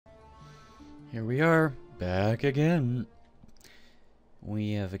Here we are, back again.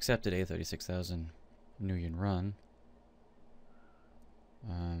 We have accepted a 36,000 New Yen run.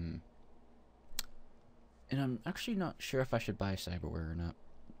 And I'm actually not sure if I should buy cyberware or not.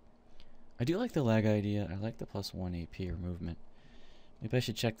 I do like the lag idea. I like the +1 AP or movement. Maybe I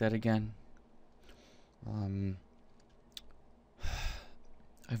should check that again.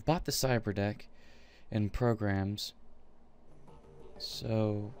 I've bought the cyber deck and programs.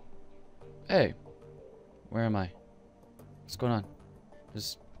 So, hey, where am I? What's going on?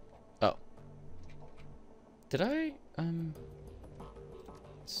 Oh. Did I,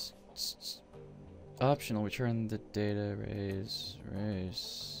 optional, return the data,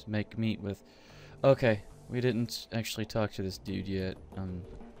 raise, make meet with, okay, we didn't actually talk to this dude yet,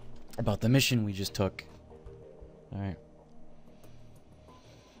 about the mission we just took. Alright.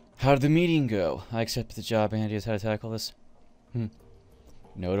 How did the meeting go? I accepted the job. Andy has how to tackle this.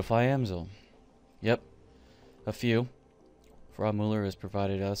 Notify Amzel. Yep. A few. Frau Mueller has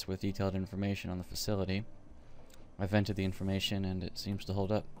provided us with detailed information on the facility. I vented the information and it seems to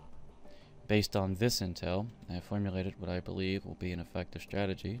hold up. Based on this intel, I have formulated what I believe will be an effective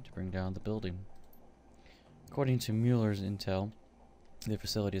strategy to bring down the building. According to Mueller's intel, the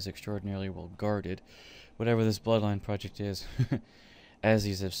facility is extraordinarily well guarded, whatever this bloodline project is.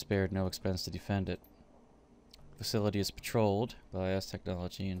 Azis have spared no expense to defend it. The facility is patrolled by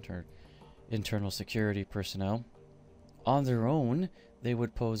Aztechnology internal security personnel. On their own, they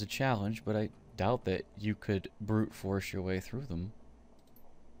would pose a challenge, but I doubt that you could brute force your way through them.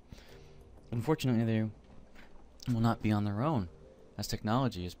 Unfortunately, they will not be on their own, as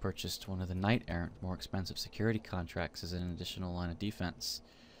Aztechnology has purchased one of the Knight Errant more expensive security contracts as an additional line of defense.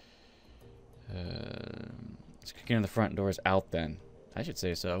 Kicking the front door is out then. I should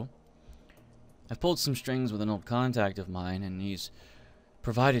say so. I've pulled some strings with an old contact of mine, and he's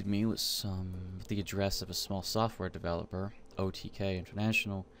provided me with the address of a small software developer, OTK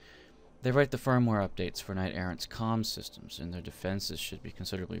International. They write the firmware updates for Knight Errant's comm systems, and their defenses should be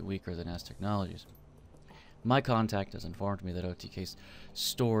considerably weaker than Aztechnology's. My contact has informed me that OTK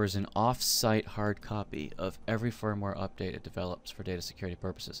stores an off-site hard copy of every firmware update it develops for data security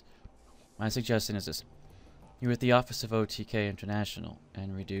purposes. My suggestion is this. You at the office of OTK International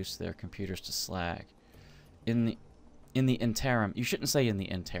and reduce their computers to slag. In the interim, you shouldn't say in the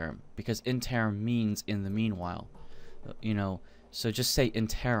interim, because interim means in the meanwhile. You know, so just say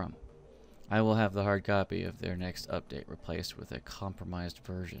interim. I will have the hard copy of their next update replaced with a compromised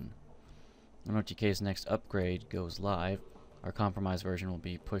version. When OTK's next upgrade goes live, our compromised version will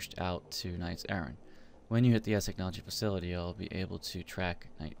be pushed out to Knight Errant. When you hit the Aztechnology facility, I'll be able to track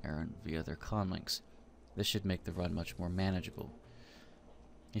Knight Errant via their conlinks. This should make the run much more manageable.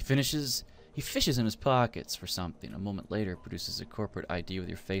 He fishes in his pockets for something. A moment later, produces a corporate ID with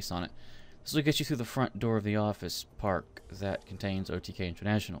your face on it. This will get you through the front door of the office park that contains OTK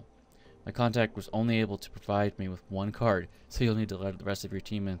International. My contact was only able to provide me with one card, so you'll need to let the rest of your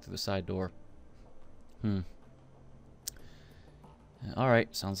team in through the side door.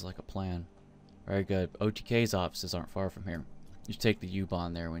 Alright, sounds like a plan. Very good. OTK's offices aren't far from here. You should take the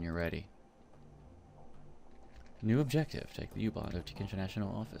U-Bahn there when you're ready. New objective. Take the U-Bahn, OTK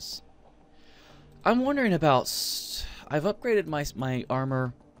International office. I'm wondering about... I've upgraded my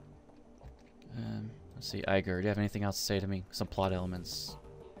armor. Let's see, Iger, do you have anything else to say to me? Some plot elements.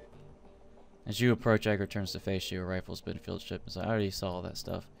 As you approach, Iger turns to face you. A rifle's been field shipped. I already saw all that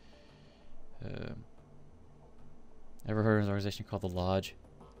stuff. Ever heard of an organization called the Lodge?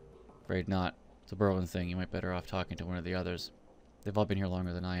 Afraid not. It's a Berlin thing. You might be better off talking to one of the others. They've all been here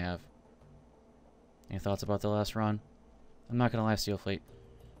longer than I have. Any thoughts about the last run? I'm not gonna lie, Steelfleet.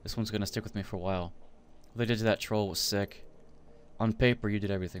 This one's gonna stick with me for a while. What they did to that troll was sick. On paper, you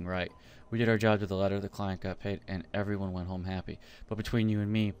did everything right. We did our job to the letter, the client got paid, and everyone went home happy. But between you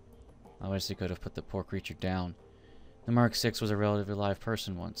and me, I wish they could have put the poor creature down. The Mark 6 was a relatively live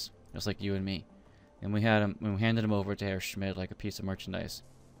person once, just like you and me. And we handed him over to Herr Schmidt like a piece of merchandise.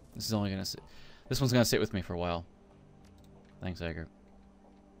 This one's gonna sit with me for a while. Thanks, Edgar.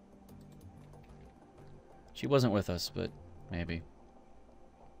 She wasn't with us, but maybe.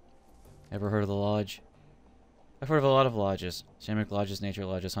 Ever heard of the Lodge? I've heard of a lot of lodges. Shamanic lodges, nature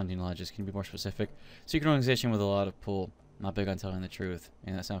lodges, hunting lodges. Can you be more specific? Secret organization with a lot of pull. Not big on telling the truth.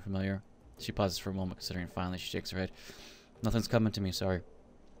 Any that sound familiar? She pauses for a moment, considering finally she shakes her head. Nothing's coming to me, sorry.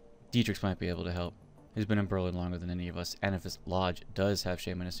 Dietrich might be able to help. He's been in Berlin longer than any of us, and if his lodge does have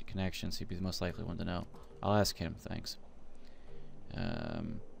shamanistic connections, he'd be the most likely one to know. I'll ask him, thanks.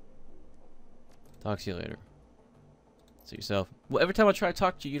 Talk to you later. See yourself. Well, every time I try to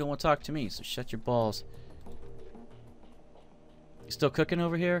talk to you, you don't want to talk to me, so shut your balls. You still cooking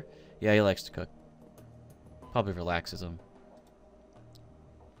over here? Yeah, he likes to cook. Probably relaxes him.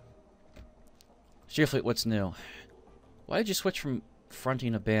 Shearfleet, what's new? Why did you switch from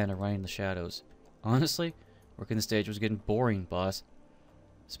fronting a band to running the shadows? Honestly, working the stage was getting boring, boss.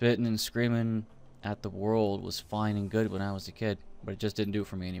 Spitting and screaming at the world was fine and good when I was a kid, but it just didn't do it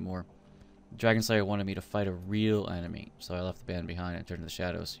for me anymore. Dragon Slayer wanted me to fight a real enemy, so I left the band behind and turned to the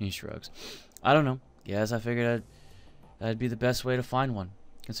shadows. He shrugs. I don't know. Yes, I figured that'd be the best way to find one.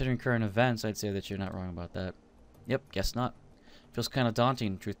 Considering current events, I'd say that you're not wrong about that. Yep, guess not. Feels kind of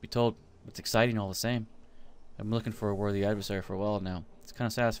daunting, truth be told. But it's exciting all the same. I've been looking for a worthy adversary for a while now. It's kind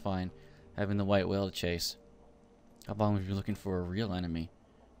of satisfying, having the white whale to chase. How long have you been looking for a real enemy?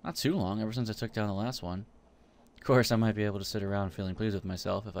 Not too long, ever since I took down the last one. Of course, I might be able to sit around feeling pleased with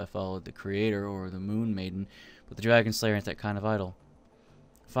myself if I followed the Creator or the Moon Maiden, but the Dragon Slayer ain't that kind of idol.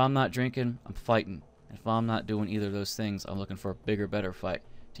 If I'm not drinking, I'm fighting. And if I'm not doing either of those things, I'm looking for a bigger, better fight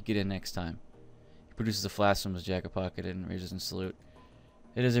to get in next time. He produces a flask from his jacket pocket and raises in salute.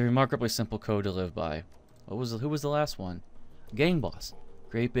 It is a remarkably simple code to live by. Who was the last one? Gang boss.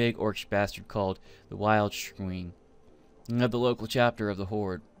 Great big orc bastard called the Wild Shqueen. The local chapter of the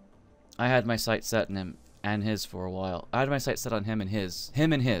Horde. I had my sights set on him and his for a while. I had my sights set on him and his.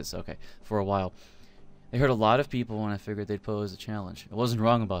 Okay, for a while. They hurt a lot of people when I figured they'd pose a challenge. I wasn't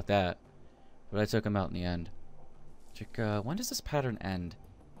wrong about that, but I took him out in the end. Chick, when does this pattern end?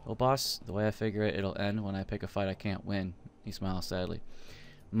 Well, boss, the way I figure it, it'll end when I pick a fight I can't win. He smiles sadly.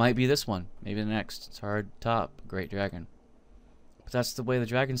 Might be this one, maybe the next. It's hard to top a great dragon. But that's the way the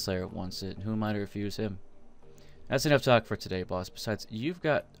Dragon Slayer wants it, and who am I to refuse him? That's enough talk for today, boss. Besides, you've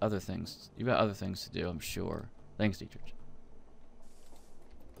got other things. You've got other things to do, I'm sure. Thanks, Dietrich.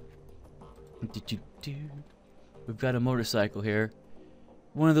 We've got a motorcycle here.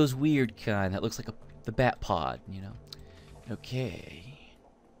 One of those weird kind that looks like the bat pod, you know. Okay.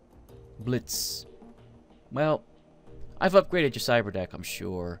 Blitz. Well, I've upgraded your cyber deck, I'm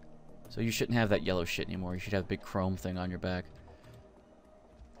sure. So you shouldn't have that yellow shit anymore. You should have a big chrome thing on your back.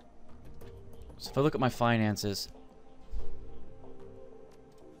 So if I look at my finances,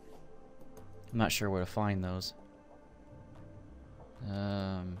 I'm not sure where to find those.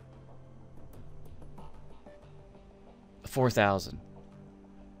 4,000.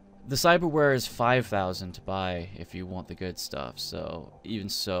 The cyberware is 5,000 to buy if you want the good stuff. So even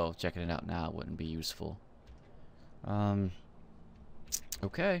so, checking it out now wouldn't be useful.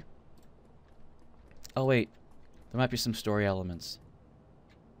 Okay. Oh wait, there might be some story elements.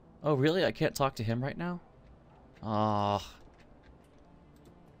 Oh really? I can't talk to him right now? Ah.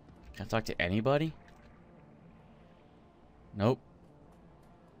 Can I talk to anybody? Nope.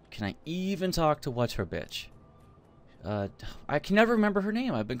 Can I even talk to what's her bitch? I can never remember her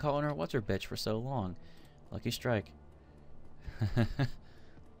name. I've been calling her what's her bitch for so long. Lucky strike. If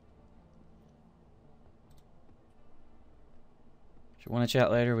you want to chat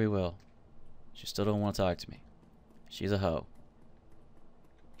later, we will. She still don't want to talk to me. She's a hoe.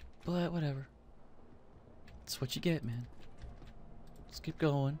 But whatever. That's what you get, man. Let's keep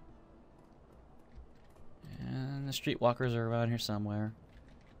going. And the streetwalkers are around here somewhere.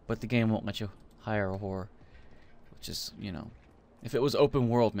 But the game won't let you hire a whore. Which is, you know, if it was open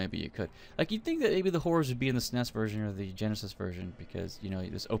world, maybe you could. Like, you'd think that maybe the whores would be in the SNES version or the Genesis version. Because, you know,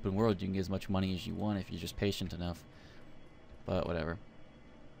 this open world, you can get as much money as you want if you're just patient enough. But whatever.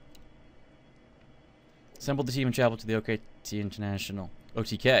 Assembled the team and traveled to the OTK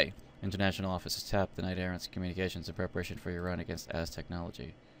International office to tap the Knight Errant's communications in preparation for your run against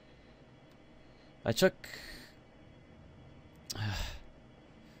Aztechnology. I took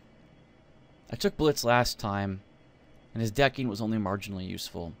Blitz last time, and his decking was only marginally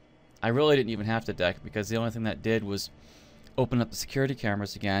useful. I really didn't even have to deck, because the only thing that did was open up the security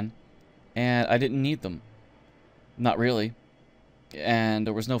cameras again, and I didn't need them. Not really. And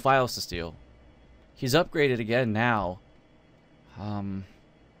there was no files to steal. He's upgraded again now.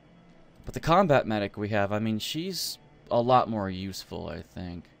 But the combat medic we have, I mean, she's a lot more useful, I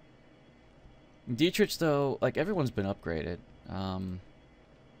think. Dietrich, though, like, everyone's been upgraded.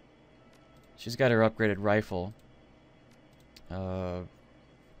 She's got her upgraded rifle.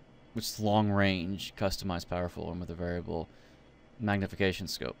 Which is long range, customized powerful, and with a variable magnification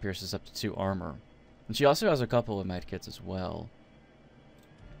scope. Pierces up to 2 armor. And she also has a couple of medkits as well.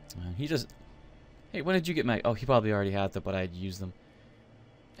 He just... Hey, when did you get mag... Oh, he probably already had them, but I'd use them.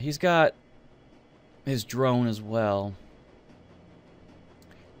 He's got his drone as well.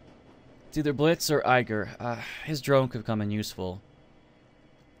 It's either Blitz or Eiger. His drone could come in useful.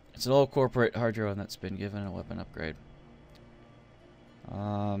 It's an old corporate hard drone that's been given a weapon upgrade.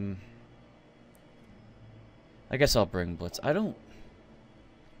 I guess I'll bring Blitz. I don't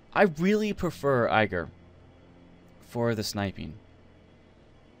I really prefer Iger for the sniping.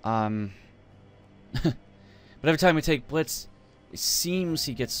 But every time we take Blitz, it seems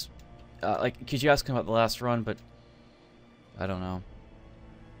he gets... like, because you asked him about the last run, but... I don't know.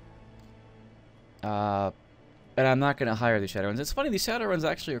 And I'm not going to hire these Shadowruns. It's funny, these Shadowruns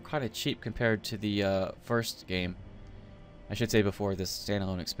actually are kind of cheap compared to the first game. I should say before this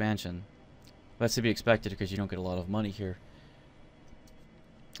standalone expansion. That's to be expected because you don't get a lot of money here.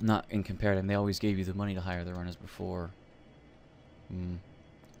 Not in comparative. They always gave you the money to hire the runners before.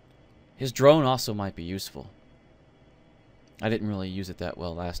 His drone also might be useful. I didn't really use it that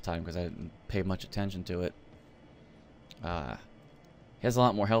well last time because I didn't pay much attention to it. He has a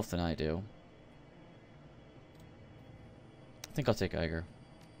lot more health than I do. I think I'll take Iger.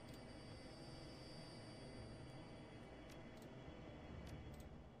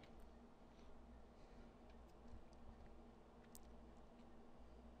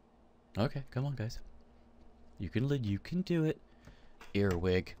 Okay, come on, guys. You can do it.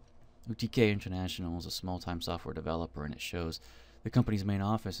 Earwig. OTK International is a small-time software developer, and it shows the company's main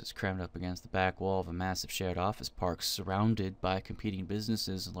office is crammed up against the back wall of a massive shared office park surrounded by competing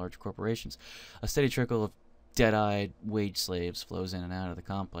businesses and large corporations. A steady trickle of dead-eyed wage slaves flows in and out of the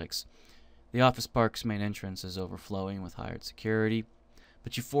complex. The office park's main entrance is overflowing with hired security,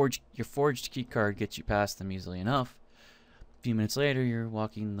 but your forged key card gets you past them easily enough. A few minutes later, you're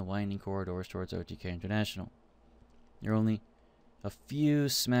walking the winding corridors towards OTK International. You're only a few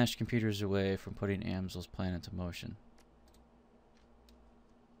smashed computers away from putting Amsel's plan into motion.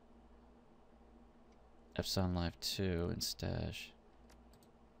 Epsilon Live 2 and Stash.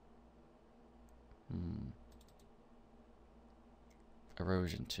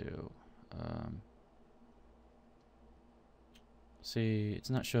 Erosion 2. See, it's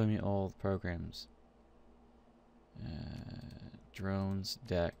not showing me all the programs. Drones,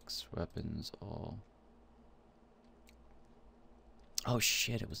 decks, weapons, all. Oh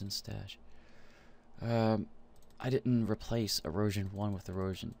shit, it was in Stash. I didn't replace Erosion 1 with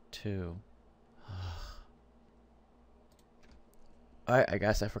Erosion 2. I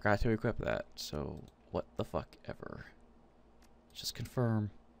guess I forgot to equip that, so what the fuck ever. Just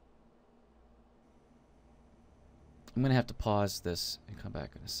confirm. I'm gonna have to pause this and come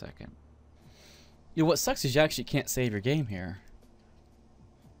back in a second. You know, what sucks is you actually can't save your game here.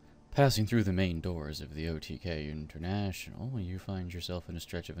 Passing through the main doors of the OTK International, you find yourself in a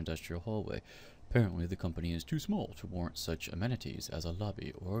stretch of industrial hallway. Apparently, the company is too small to warrant such amenities as a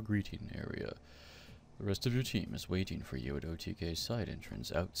lobby or a greeting area. The rest of your team is waiting for you at OTK's side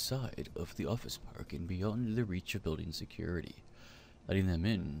entrance outside of the office park and beyond the reach of building security. Letting them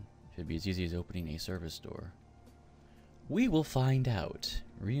in should be as easy as opening a service door. We will find out.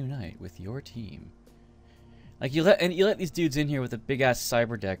 Reunite with your team. Like, you let these dudes in here with a big-ass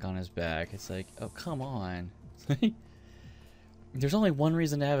cyber deck on his back. It's like, oh, come on. There's only one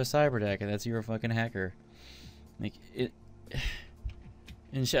reason to have a cyber deck, and that's you're a fucking hacker. Like, it...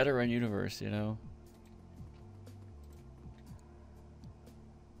 In Shadowrun universe, you know?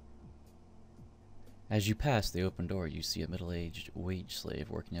 As you pass the open door, you see a middle-aged wage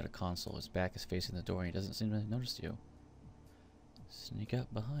slave working at a console. His back is facing the door, and he doesn't seem to notice you. Sneak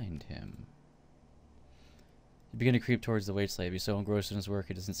up behind him. You begin to creep towards the wage slave. He's so engrossed in his work,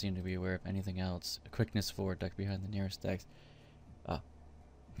 he doesn't seem to be aware of anything else. A quickness forward, duck behind the nearest desk.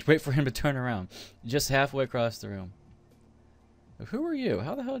 Wait for him to turn around. Just halfway across the room. Who are you?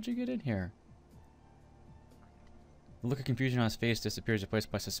 How the hell did you get in here? The look of confusion on his face disappears,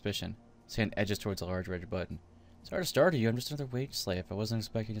 replaced by suspicion. His hand edges towards a large red button. Sorry to startle you. I'm just another wage slave. I wasn't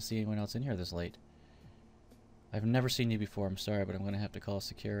expecting to see anyone else in here this late. I've never seen you before. I'm sorry, but I'm going to have to call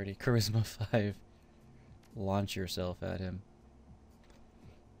security. Charisma 5. Launch yourself at him.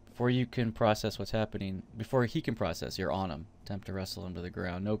 Before you can process what's happening, before he can process, you're on him. Attempt to wrestle him to the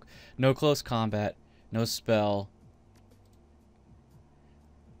ground. No close combat. No spell.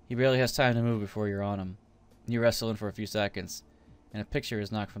 He barely has time to move before you're on him. You wrestle him for a few seconds, and a picture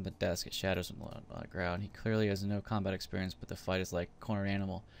is knocked from the desk. It shadows him on the ground. He clearly has no combat experience, but the fight is like a cornered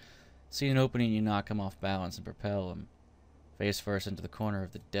animal. See an opening, you knock him off balance and propel him face first into the corner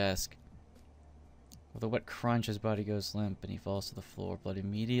of the desk. With a wet crunch, his body goes limp, and he falls to the floor. Blood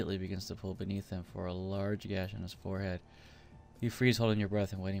immediately begins to pool beneath him for a large gash on his forehead. You freeze, holding your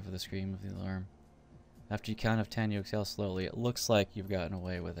breath and waiting for the scream of the alarm. After you count of 10, you exhale slowly. It looks like you've gotten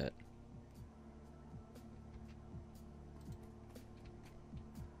away with it.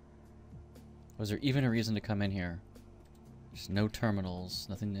 Was there even a reason to come in here? There's no terminals,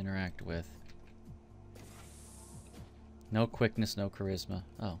 nothing to interact with. No quickness, no charisma.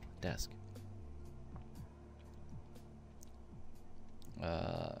 Oh, desk.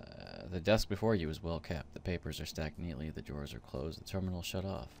 The desk before you is well kept. The papers are stacked neatly. The drawers are closed. The terminal shut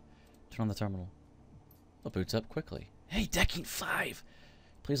off. Turn on the terminal. It boots up quickly. Hey, Decking 5!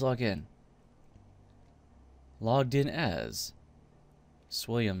 Please log in. Logged in as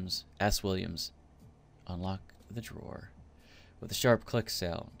Williams. S. Williams. Unlock the drawer. With a sharp click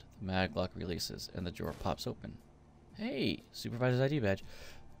sound, the mag lock releases and the drawer pops open. Hey, Supervisor's ID badge.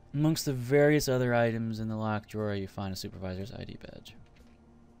 Amongst the various other items in the locked drawer, you find a Supervisor's ID badge.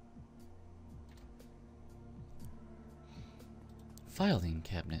 Filing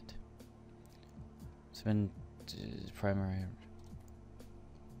cabinet. It's been primary.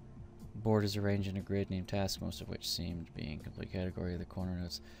 Board is arranged in a grid named tasks, most of which seem to be in complete category. The corner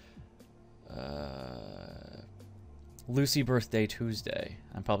notes. Lucy birthday Tuesday.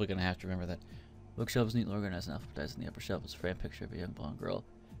 I'm probably going to have to remember that. Bookshelf is neatly organized and alphabetized. In the upper shelf is a framed picture of a young blonde girl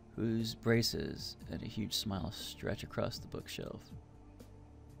whose braces and a huge smile stretch across the bookshelf.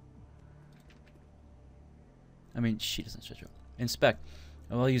 I mean, she doesn't stretch out. Inspect.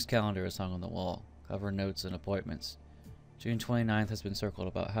 A well-used calendar is hung on the wall. Cover notes and appointments. June 29th has been circled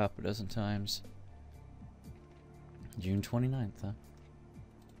about half a dozen times. June 29th, huh?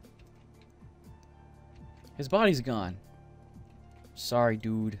 His body's gone. Sorry,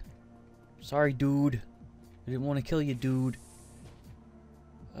 dude. Sorry, dude. I didn't want to kill you, dude.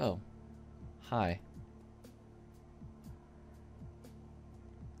 Oh. Hi.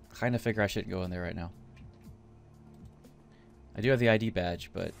 Kind of figure I shouldn't go in there right now. I do have the ID badge,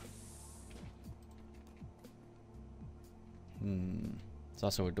 but... There's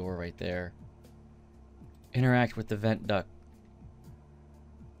also a door right there. Interact with the vent duct.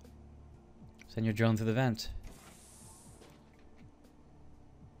 Send your drone through the vent.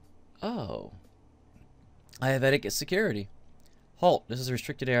 Oh. I have etiquette security. Halt. This is a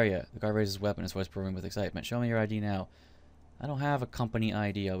restricted area. The guard raises his weapon, his voice brimming with excitement. Show me your ID now. I don't have a company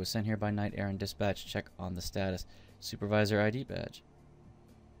ID. I was sent here by Night Air and Dispatch. Check on the status. Supervisor ID badge.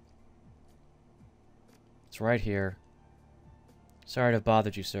 It's right here. Sorry to have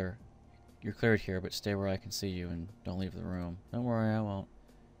bothered you, sir. You're cleared here, but stay where I can see you and don't leave the room. Don't worry, I won't.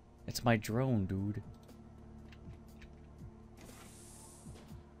 It's my drone, dude.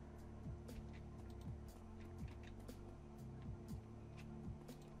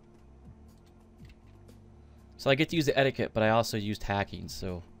 So I get to use the etiquette, but I also used hacking,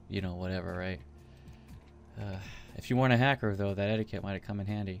 so, you know, whatever, right? If you weren't a hacker, though, that etiquette might have come in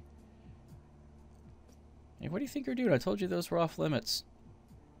handy. Hey, what do you think you're doing? I told you those were off limits.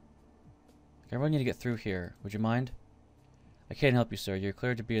 I really need to get through here. Would you mind? I can't help you, sir. You're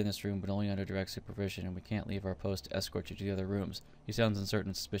cleared to be in this room, but only under direct supervision, and we can't leave our post to escort you to the other rooms. He sounds uncertain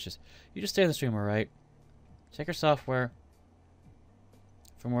and suspicious. You just stay in this room, alright? Check your software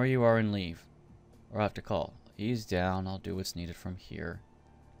from where you are and leave. Or I'll have to call. Ease down. I'll do what's needed from here.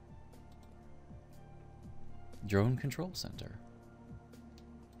 Drone Control Center.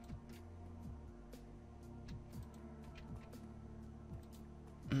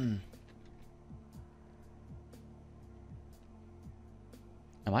 Am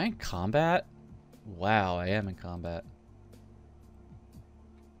I in combat? Wow, I am in combat.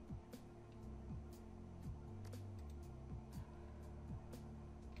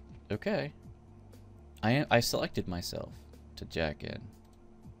 Okay. I selected myself to jack in.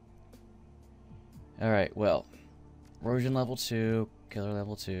 Alright, well. Erosion level 2, killer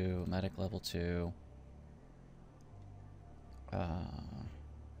level 2, medic level 2.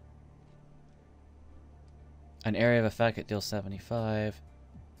 An area of effect that deals 75.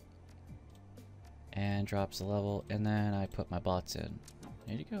 And drops the level. And then I put my bots in.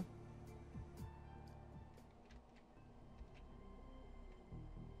 There you go.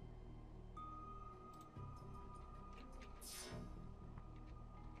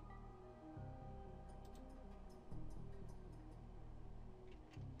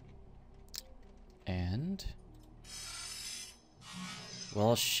 And...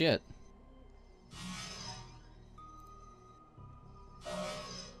 well, shit.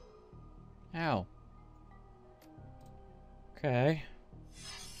 Ow. Okay.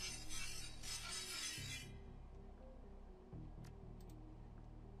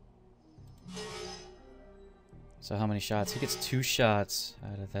 So how many shots? He gets 2 shots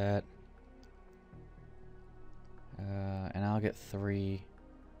out of that. And I'll get 3.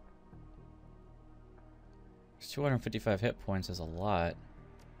 255 hit points is a lot.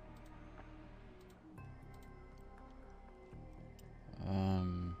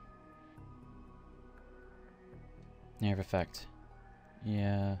 Nerve effect.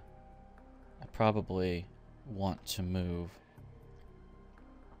 Yeah. I probably want to move.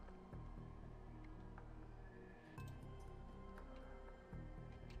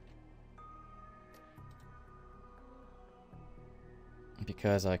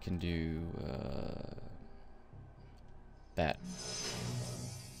 Because I can do that.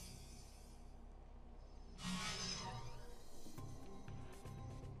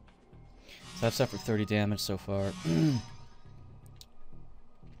 So I've suffered 30 damage so far.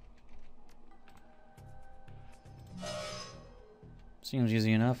 Seems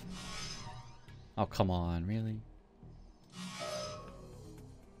easy enough. Oh, come on, really?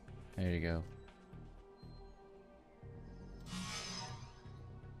 There you go.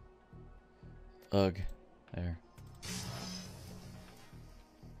 Ugh. There.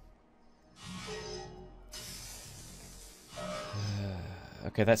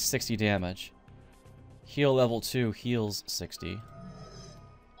 Okay, that's 60 damage. Heal level 2 heals 60.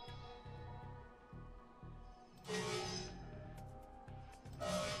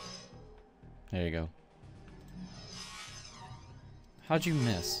 There you go. How'd you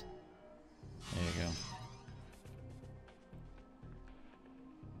miss? There you go.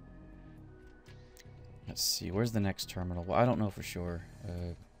 Let's see, where's the next terminal? Well, I don't know for sure.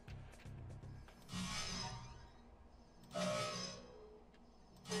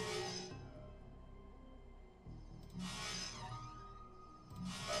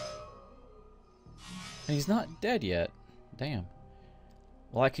 And he's not dead yet. Damn.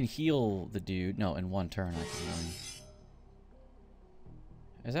 Well, I can heal the dude. No, in one turn I can heal him.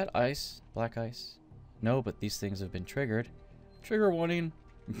 Is that ice? Black ice? No, but these things have been triggered. Trigger warning.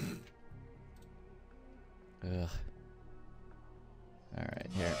 Ugh. Alright,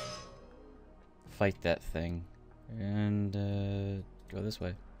 here. Fight that thing. And, go this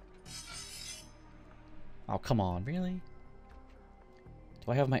way. Oh, come on, really?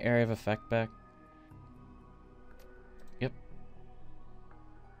 Do I have my area of effect back? Yep.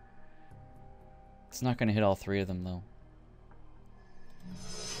 It's not gonna hit all three of them, though.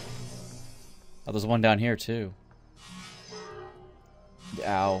 Oh, there's one down here, too.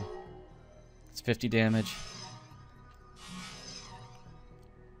 Ow. It's 50 damage.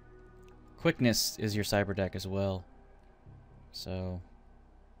 Quickness is your cyber deck as well. So...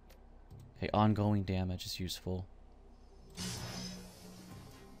 okay, ongoing damage is useful.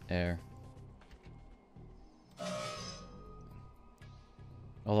 There.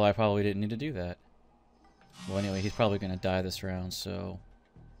 Although I probably didn't need to do that. Well, anyway, he's probably going to die this round, so...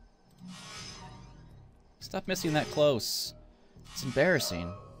 stop missing that close. It's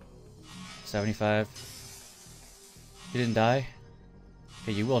embarrassing. 75. He didn't die?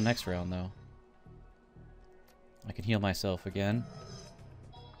 Okay, you will next round, though. I can heal myself again.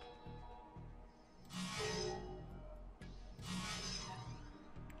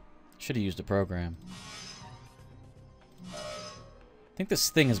 Should have used a program. I think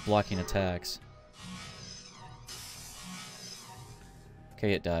this thing is blocking attacks.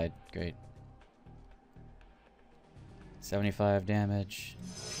 Okay, it died. Great. 75 damage.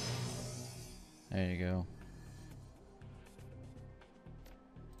 There you go.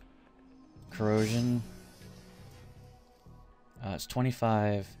 Corrosion. It's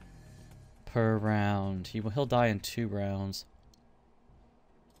 25 per round. He'll die in 2 rounds.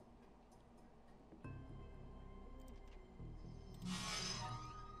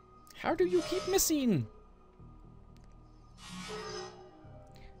 How do you keep missing?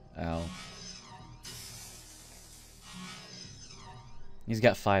 Ow. He's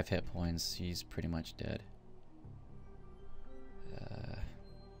got 5 hit points. He's pretty much dead.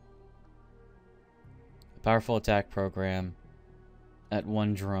 Powerful attack program at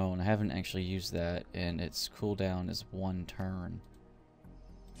 1 drone. I haven't actually used that, and its cooldown is 1 turn.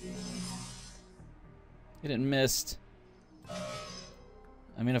 It missed.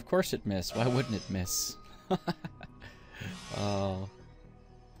 I mean, of course it missed. Why wouldn't it miss? Oh.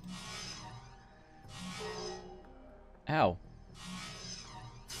 Ow.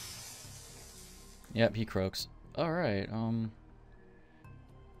 Yep, he croaks. Alright,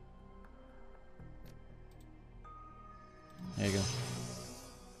 there you go.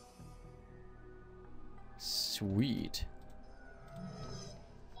 Sweet.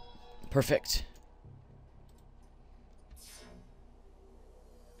 Perfect.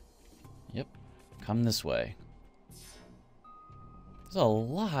 Yep. Come this way. There's a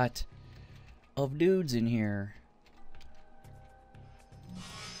lot of dudes in here.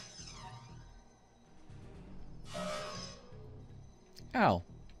 Ow.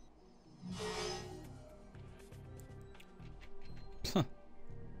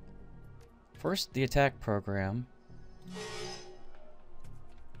 First, the attack program.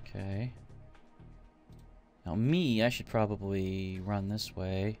 Okay. Now me, I should probably run this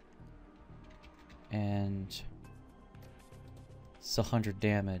way. And it's 100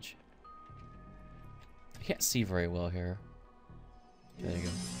 damage. I can't see very well here. There you go.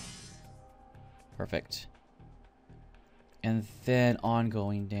 Perfect. And then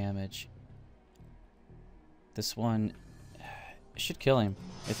ongoing damage. This one should kill him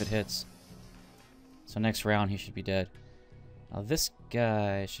if it hits. So next round he should be dead. Now this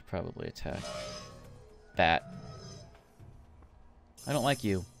guy should probably attack. That. I don't like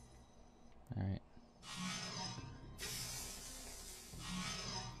you. Alright.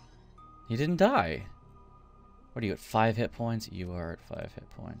 He didn't die. What are you at, 5 hit points? You are at 5 hit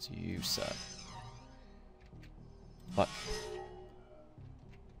points. You suck. Fuck.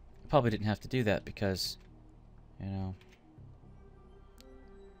 Probably didn't have to do that because, you know,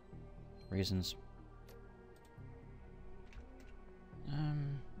 reasons.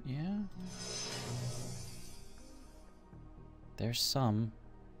 Yeah. There's some.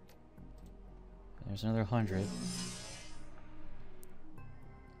 There's another 100.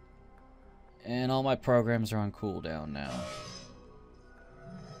 And all my programs are on cooldown now.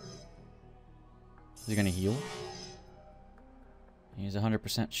 Is he gonna heal? He's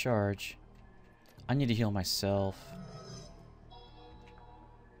 100% charge. I need to heal myself.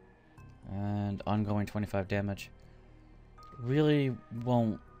 And ongoing 25 damage. Really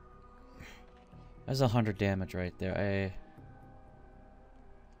won't. That's 100 damage right there.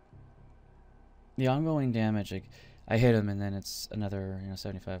 The ongoing damage, like, I hit him and then it's another, you know,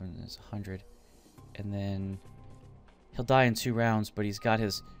 75 and it's 100. And then he'll die in 2 rounds, but he's got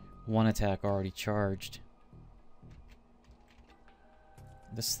his 1 attack already charged.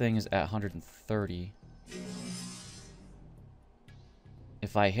 This thing is at 130.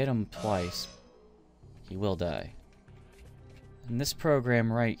 If I hit him twice, he will die. And this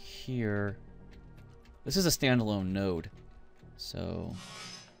program right here, this is a standalone node, so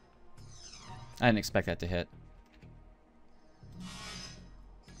I didn't expect that to hit.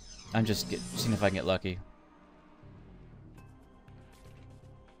 I'm just seeing if I can get lucky.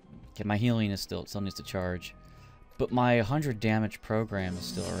 Okay, my healing is still needs to charge. But my 100 damage program is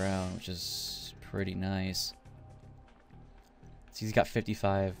still around, which is pretty nice. So he's got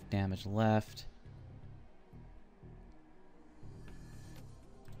 55 damage left.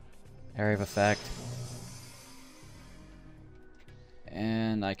 Area of effect.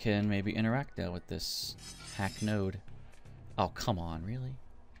 And I can maybe interact now with this hack node. Oh, come on, really?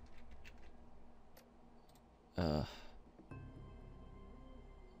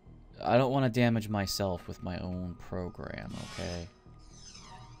 I don't want to damage myself with my own program, okay?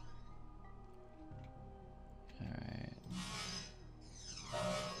 Alright.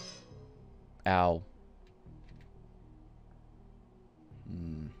 Ow.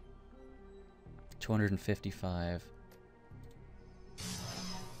 255.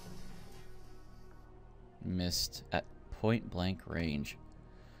 Missed at point blank range.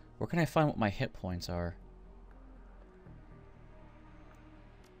 Where can I find what my hit points are?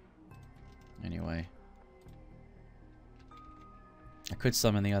 Anyway. I could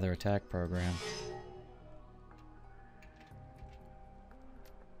summon the other attack program.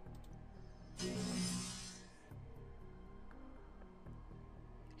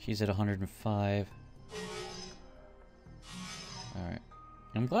 He's at 105. Alright.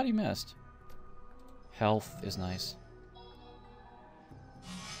 I'm glad he missed. Health is nice.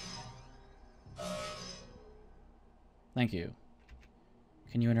 Thank you.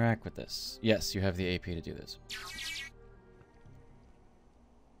 Can you interact with this? Yes, you have the AP to do this.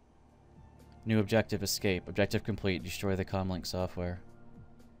 New objective, escape. Objective complete. Destroy the comlink software.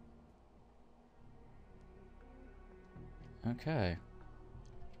 Okay.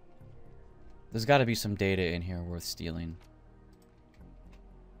 There's got to be some data in here worth stealing.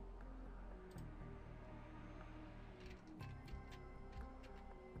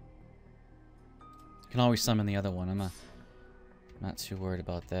 You can always summon the other one. I'm not too worried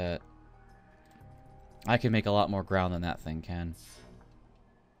about that. I can make a lot more ground than that thing can.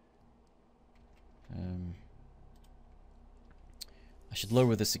 I should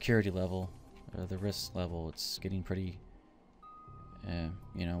lower the security level, or the risk level. It's getting pretty,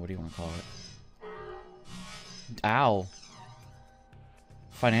 you know, what do you want to call it? Ow!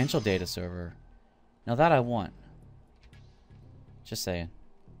 Financial data server. Now that I want. Just saying.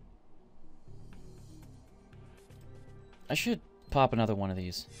 I should pop another one of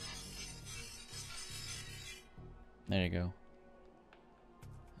these. There you go.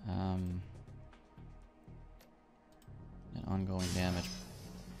 And ongoing damage.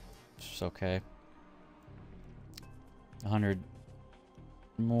 It's okay. 100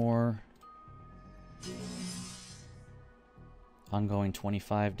 more. Ongoing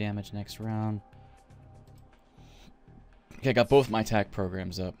 25 damage next round. Okay, I got both my attack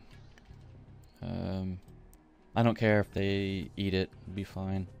programs up. I don't care if they eat it. It'll be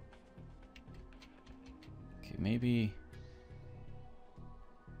fine. Okay, maybe...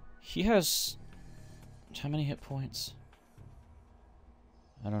 He has... How many hit points?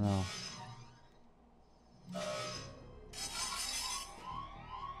 I don't know.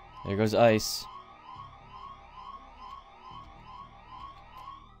 There goes ice.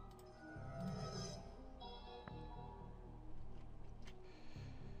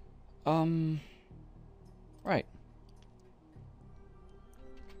 Right.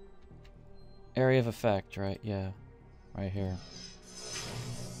 Area of effect, right? Yeah. Right here.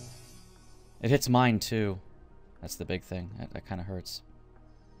 It hits mine, too. That's the big thing. That kind of hurts.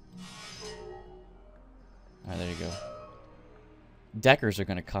 Alright, there you go. Deckers are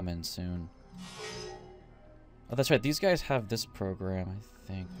going to come in soon. Oh, that's right. These guys have this program, I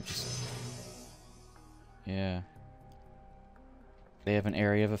think. Which is... Yeah. They have an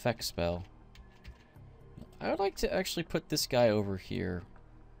area of effect spell. I would like to actually put this guy over here.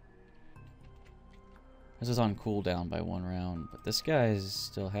 This is on cooldown by 1 round, but this guy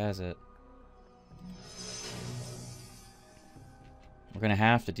still has it. We're gonna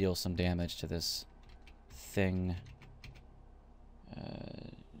have to deal some damage to this thing.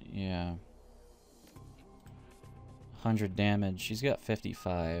 Yeah. 100 damage. She's got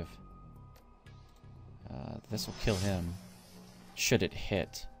 55. This will kill him. Should it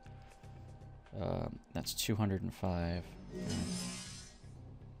hit. That's 205.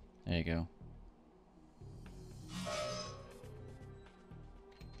 There you go.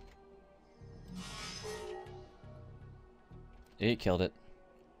 It killed it.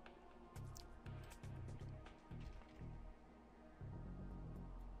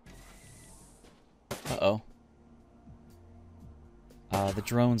 Uh-oh. The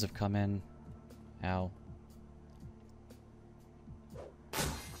drones have come in. Ow.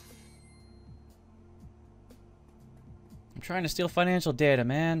 I'm trying to steal financial data,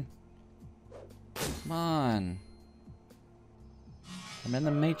 man. Come on. I'm in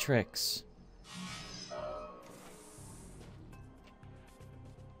the Matrix.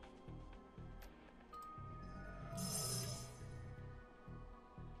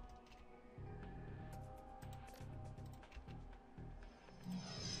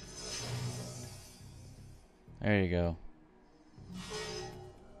 There you go.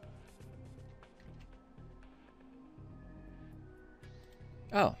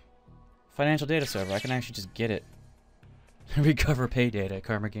 Oh. Financial data server. I can actually just get it. Recover pay data.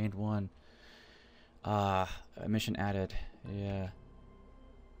 Karma gained 1. Mission added. Yeah.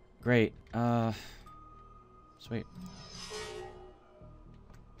 Great. Sweet.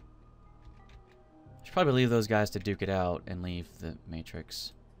 Should probably leave those guys to duke it out and leave the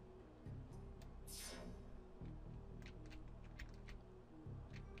Matrix.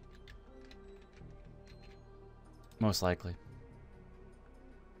 Most likely.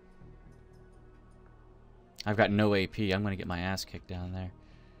 I've got no AP. I'm going to get my ass kicked down there.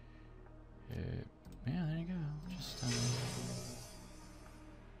 Yeah, there you go. Just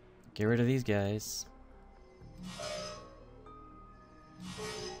get rid of these guys.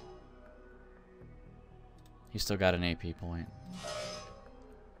 He's still got an AP point.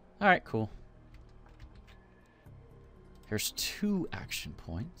 Alright, cool. Here's 2 action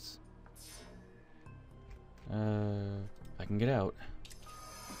points. I can get out.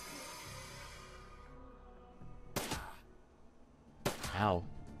 Ow.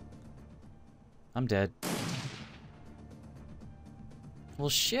 I'm dead. Well,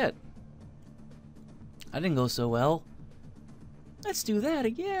 shit. I didn't go so well. Let's do that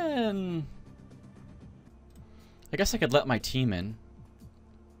again. I guess I could let my team in.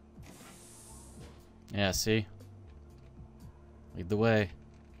 Yeah, see? Lead the way.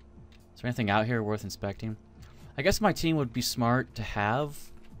 Is there anything out here worth inspecting? I guess my team would be smart to have,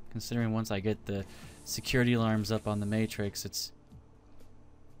 considering once I get the security alarms up on the Matrix, it's...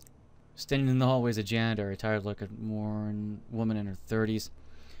 Standing in the hallway is a janitor, a tired-looking woman in her 30s.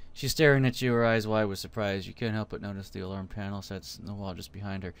 She's staring at you, her eyes wide with surprise. You can't help but notice the alarm panel sets in the wall just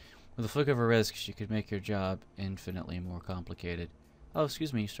behind her. With a flick of her wrist, she could make your job infinitely more complicated. Oh,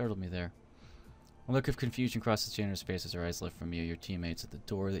 excuse me, you startled me there. A look of confusion crosses janitor's face as her eyes lift from you, your teammates at the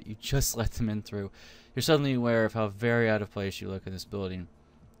door that you just let them in through. You're suddenly aware of how very out of place you look in this building,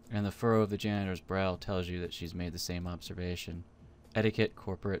 and the furrow of the janitor's brow tells you that she's made the same observation. Etiquette,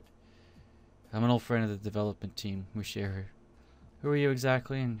 corporate. I'm an old friend of the development team. We share her. Who are you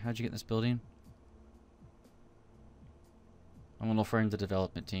exactly, and how'd you get in this building? I'm an old friend of the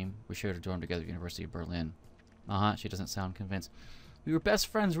development team. We shared a dorm together at the University of Berlin. She doesn't sound convinced. We were best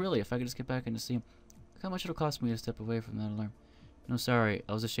friends, really, if I could just get back in to see him. Look how much it'll cost me to step away from that alarm. No, sorry.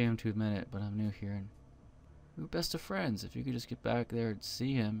 I was ashamed to admit it, but I'm new here, and We're best of friends. If you could just get back there and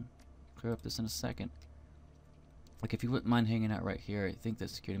see him, clear up this in a second. Like, if you wouldn't mind hanging out right here, I think that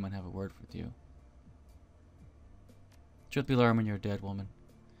security might have a word with you. Should be alarming you're a dead woman.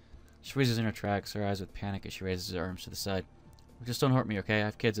 She freezes in her tracks, her eyes with panic as she raises her arms to the side. Just don't hurt me, okay? I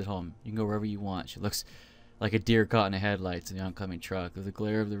have kids at home. You can go wherever you want. She looks like a deer caught in the headlights in the oncoming truck. Through the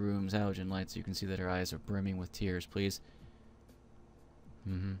glare of the room's halogen lights, you can see that her eyes are brimming with tears. Please.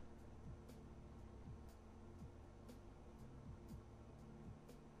 I'm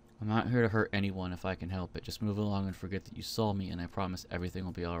not here to hurt anyone if I can help it. Just move along and forget that you saw me, and I promise everything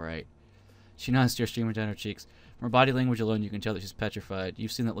will be alright. She nods, tears streaming down her cheeks. From her body language alone, you can tell that she's petrified.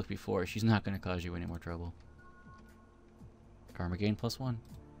 You've seen that look before. She's not going to cause you any more trouble. Karma gain +1.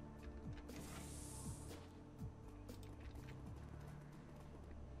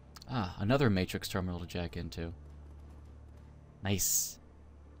 Ah, another Matrix terminal to jack into. Nice.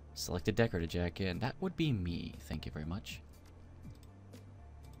 Select a Decker to jack in. That would be me. Thank you very much.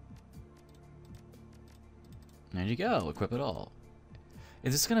 There you go. Equip it all.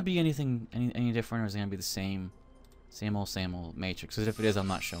 Is this going to be anything any different, or is it going to be the same old Matrix? Because if it is, I'm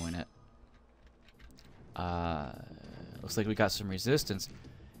not showing it. Looks like we got some resistance.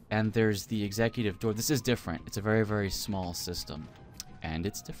 And there's the executive door. This is different. It's a very, very small system. And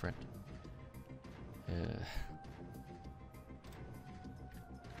it's different.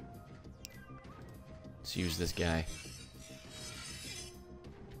 Let's use this guy.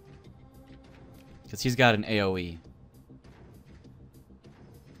 Because he's got an AoE.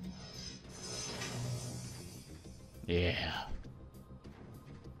 Yeah.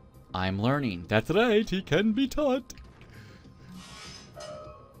 I'm learning. That's right, he can be taught.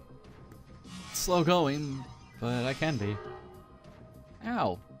 Slow going, but I can be.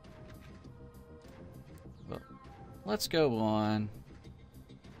 Ow. Well, let's go on.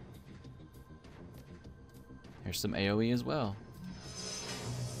 Here's some AoE as well.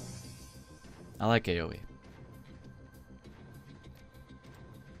 I like AoE.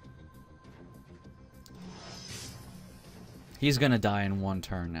 He's gonna die in one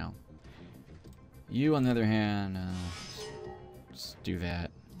turn now. You, on the other hand, just do that.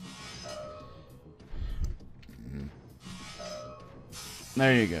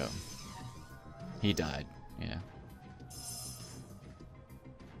 There you go. He died. Yeah.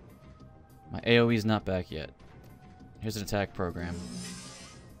 My AoE's not back yet. Here's an attack program.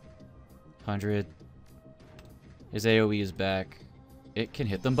 100. His AoE is back. It can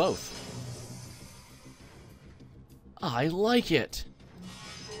hit them both. I like it.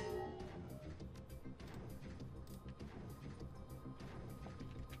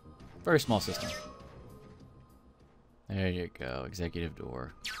 Very small system. There you go. Executive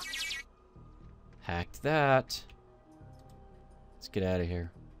door. Hacked that. Let's get out of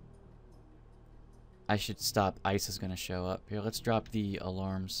here. I should stop. Ice is going to show up. Here, let's drop the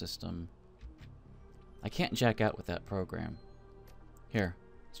alarm system. I can't jack out with that program. Here,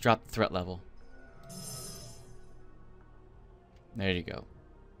 let's drop the threat level. There you go.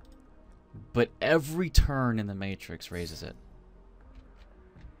 But every turn in the Matrix raises it.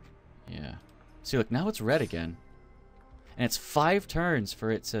 Yeah. See, look, now it's red again. And it's 5 turns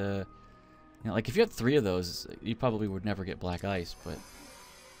for it to... You know, like, if you had 3 of those, you probably would never get black ice, but...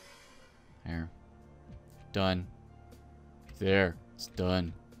 There. Done. There. It's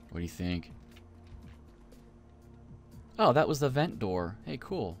done. What do you think? Oh, that was the vent door. Hey,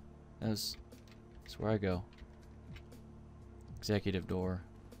 cool. That's where I go. Executive door.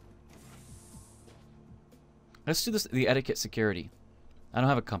 Let's do this. The etiquette security. I don't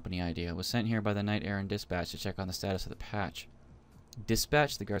have a company ID. I was sent here by the Night Errand Dispatch to check on the status of the patch.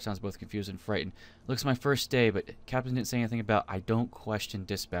 Dispatch? The guard sounds both confused and frightened. Looks my first day, but Captain didn't say anything about I don't question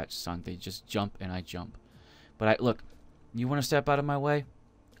dispatch, son. They just jump and I jump. But look, you want to step out of my way?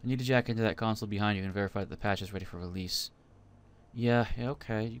 I need to jack into that console behind you and verify that the patch is ready for release. Yeah,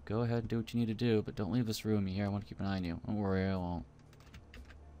 okay. You go ahead and do what you need to do, but don't leave this room. You hear? I want to keep an eye on you. Don't worry, I won't.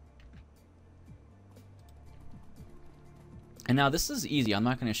 And now this is easy. I'm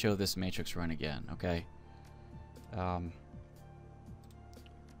not going to show this Matrix run again, okay? But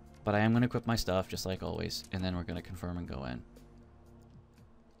I am going to equip my stuff, just like always, and then we're going to confirm and go in.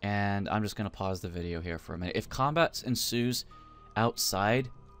 And I'm just going to pause the video here for a minute. If combat ensues outside,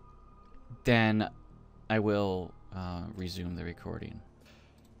 then I will resume the recording.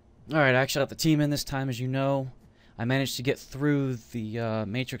 Alright, I actually got the team in this time, as you know. I managed to get through the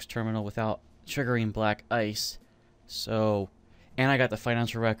Matrix terminal without triggering black ice. So, and I got the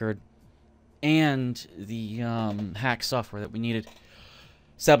financial record and the hack software that we needed.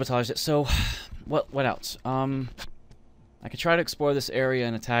 Sabotaged it. So, what else? I could try to explore this area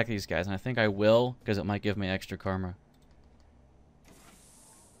and attack these guys, and I think I will, because it might give me extra karma.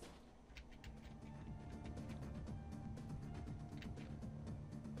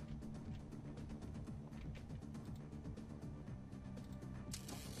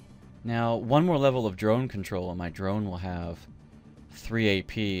 Now, one more level of drone control, and my drone will have 3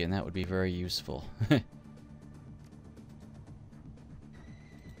 AP, and that would be very useful.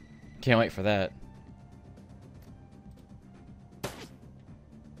 Can't wait for that.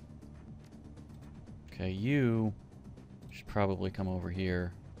 Okay, you should probably come over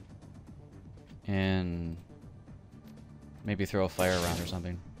here and maybe throw a fire around or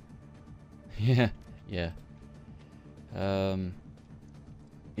something. Yeah.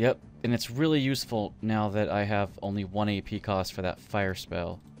 Yep, and it's really useful now that I have only 1 AP cost for that fire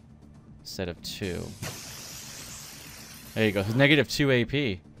spell instead of 2. There you go, negative 2 AP.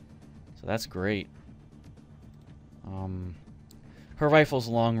 So that's great. Her rifle's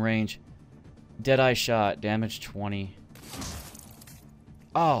long range. Deadeye shot, damage 20.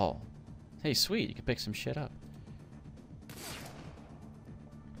 Oh. Hey, sweet, you can pick some shit up.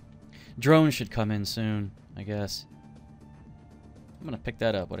 Drone should come in soon, I guess. I'm gonna pick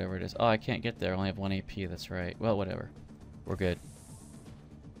that up, whatever it is. Oh, I can't get there. I only have 1 AP, that's right. Well, whatever. We're good.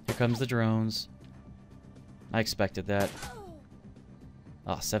 Here comes the drones. I expected that.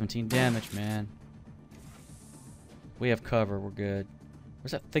 Oh, 17 damage, man. We have cover, we're good.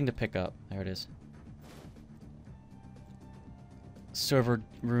 Where's that thing to pick up? There it is. Server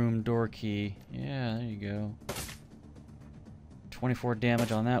room door key. Yeah, there you go. 24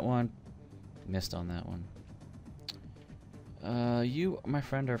 damage on that one. Missed on that one. You, my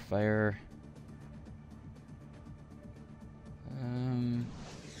friend, are fire.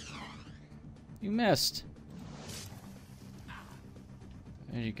 You missed.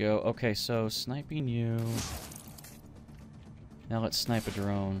 There you go. Okay, so sniping you. Now let's snipe a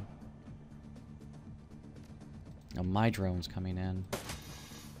drone. Oh, my drone's coming in.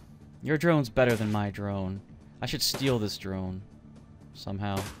 Your drone's better than my drone. I should steal this drone.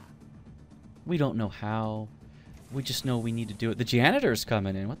 Somehow. We don't know how. We just know we need to do it. The janitor's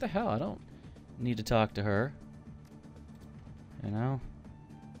coming in. What the hell? I don't need to talk to her. You know?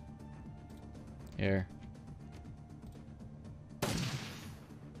 Here.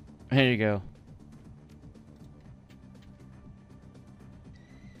 There you go.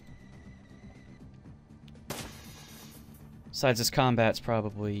 Besides, this combat's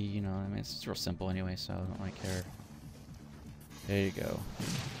probably, you know, I mean, it's real simple anyway, so I don't really care. There you go.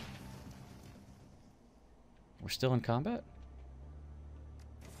 We're still in combat?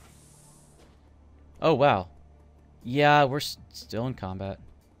 Oh, wow. Yeah, we're still in combat.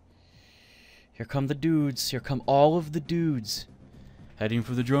 Here come the dudes. Here come all of the dudes. Heading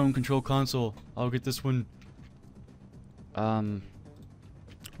for the drone control console. I'll get this one.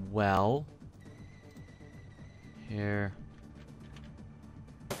 Well. Here.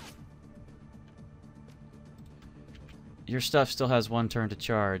 Your stuff still has 1 turn to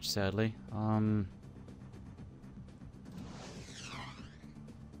charge, sadly.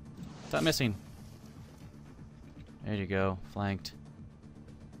 Stop missing. There you go, flanked.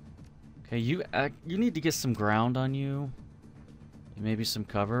 Okay, you need to get some ground on you. Maybe some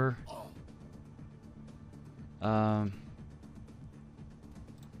cover. Like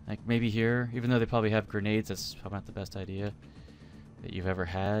maybe here, even though they probably have grenades, that's probably not the best idea that you've ever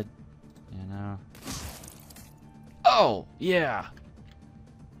had, you know. Oh, yeah.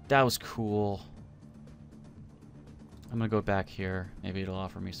 That was cool. I'm gonna go back here. Maybe it'll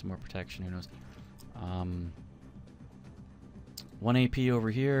offer me some more protection, who knows. 1 AP over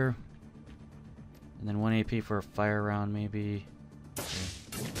here. And then 1 AP for a fire round, maybe.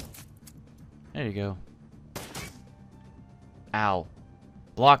 Okay. There you go. Ow.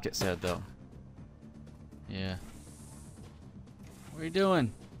 Blocked it, said, though. Yeah. What are you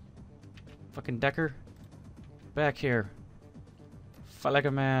doing? Fucking Decker? Back here. Fight like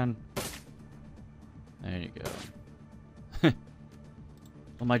a man. There you go.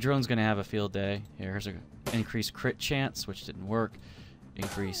 Well, my drone's gonna have a field day. Here's a increased crit chance, which didn't work.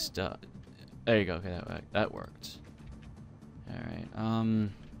 Increased, there you go. Okay, that worked. Alright,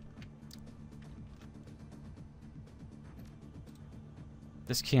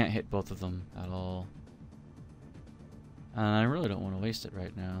 this can't hit both of them at all. And I really don't want to waste it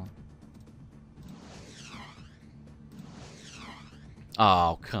right now.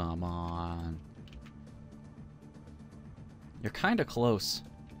 Oh, come on. You're kind of close.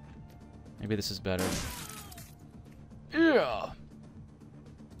 Maybe this is better. Yeah.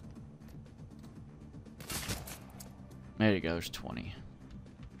 There you go, there's 20.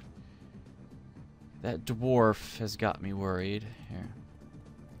 That dwarf has got me worried. Here.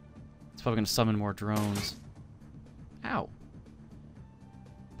 It's probably going to summon more drones. Ow.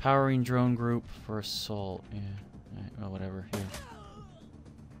 Powering drone group for assault. Yeah. Alright, well, whatever. Here.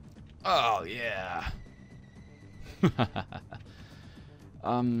 Oh, yeah.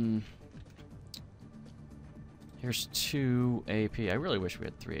 Here's 2 AP. I really wish we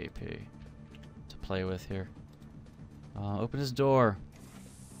had 3 AP to play with here. Open his door.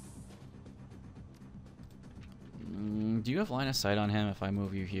 Do you have line of sight on him if I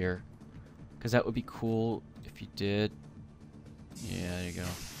move you here? Because that would be cool if you did. Yeah, there you go.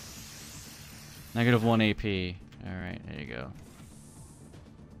 -1 AP. Alright, there you go.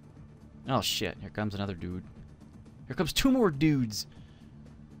 Oh shit, here comes another dude. Here comes 2 more dudes!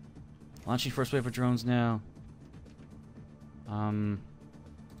 Launching first wave of drones now.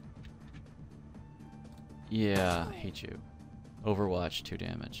 Yeah, I hate you. Overwatch, 2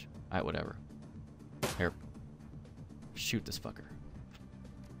 damage. Alright, whatever. Here. Shoot this fucker.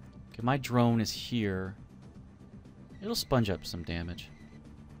 Okay, my drone is here. It'll sponge up some damage.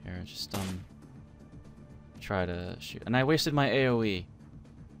 Here, just, try to shoot. And I wasted my AoE.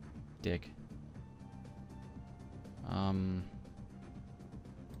 Dick.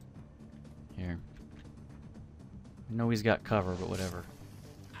 Here. I know he's got cover, but whatever.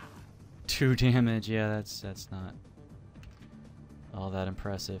 2 damage, yeah, that's not all that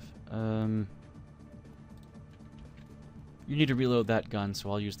impressive. You need to reload that gun,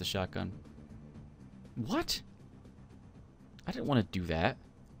 so I'll use the shotgun. What? I didn't want to do that.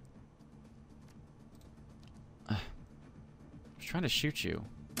 I was trying to shoot you.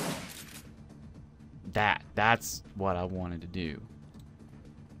 That's what I wanted to do.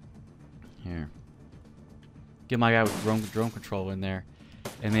 Here. Get my guy with drone control in there,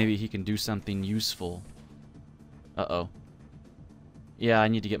 and maybe he can do something useful. Uh-oh. Yeah, I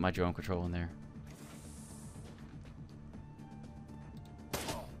need to get my drone control in there.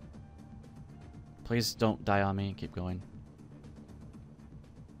 Please don't die on me and keep going.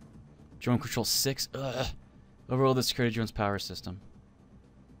 Drone control 6. Ugh. Overrule the security drone's power system.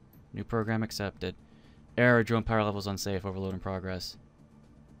 New program accepted. Error, drone power levels unsafe. Overload in progress.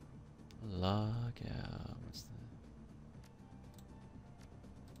 Log out. What's that?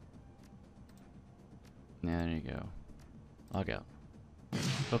 Yeah, there you go. Log out.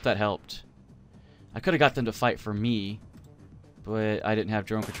 Hope that helped. I could have got them to fight for me, but I didn't have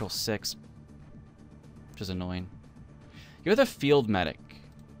drone control 6. Which is annoying. You're the field medic.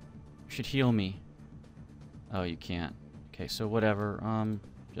 You should heal me. Oh, you can't. Okay, so whatever.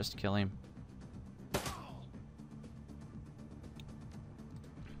 Just kill him.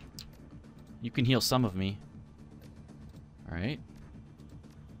 You can heal some of me. Alright.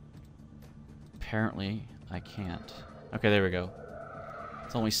 Apparently, I can't. Okay, there we go.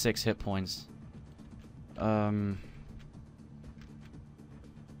 It's only 6 hit points. My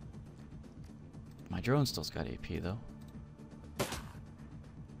drone still's got AP, though.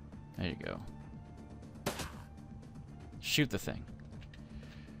 There you go. Shoot the thing.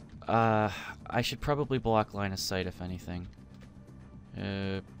 I should probably block line of sight, if anything.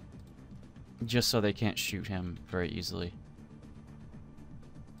 Just so they can't shoot him very easily.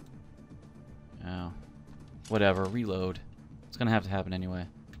 Oh. Whatever, reload. It's gonna have to happen anyway.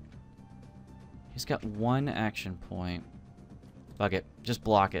 He's got 1 action point. Fuck it. Just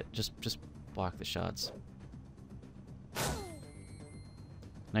block it. Just block the shots.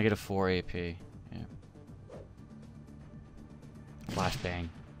 -4 AP. Yeah. Flashbang.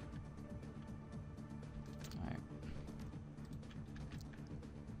 Alright.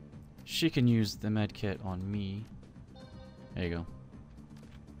 She can use the medkit on me. There you go.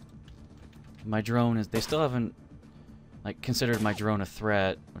 My drone is... They still haven't, like, considered my drone a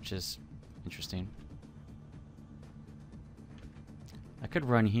threat, which is interesting. I could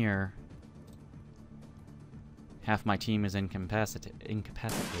run here. Half my team is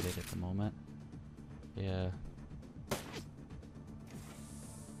incapacitated at the moment. Yeah.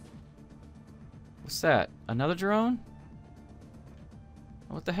 What's that? Another drone?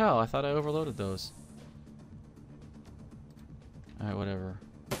 What the hell? I thought I overloaded those. Alright, whatever.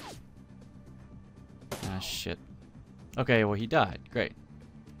 Ah, shit. Okay, well, he died. Great.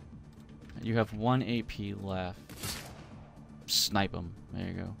 You have 1 AP left. Snipe him. There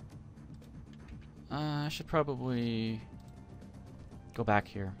you go. I should probably go back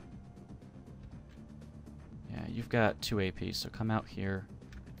here. Yeah, you've got 2 AP, so come out here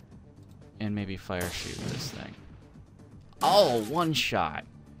and maybe fire shoot this thing. Oh, 1 shot.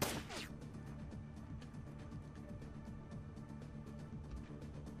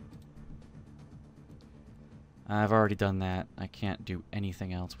 I've already done that. I can't do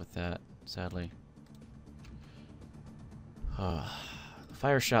anything else with that, sadly. The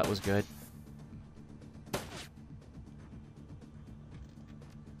fire shot was good.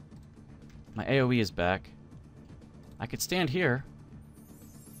 My AoE is back. I could stand here.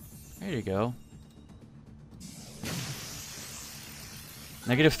 There you go.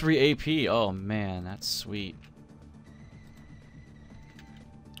 -3 AP. Oh man, that's sweet.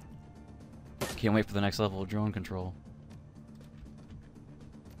 Can't wait for the next level of drone control.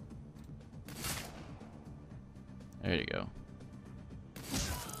 There you go.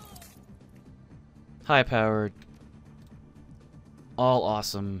 High powered. All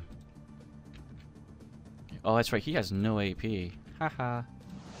awesome. Oh, that's right, he has no AP. Haha.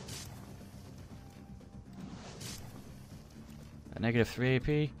 A -3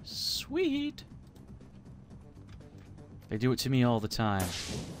 AP? Sweet! They do it to me all the time.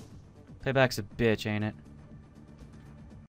 Payback's a bitch, ain't it?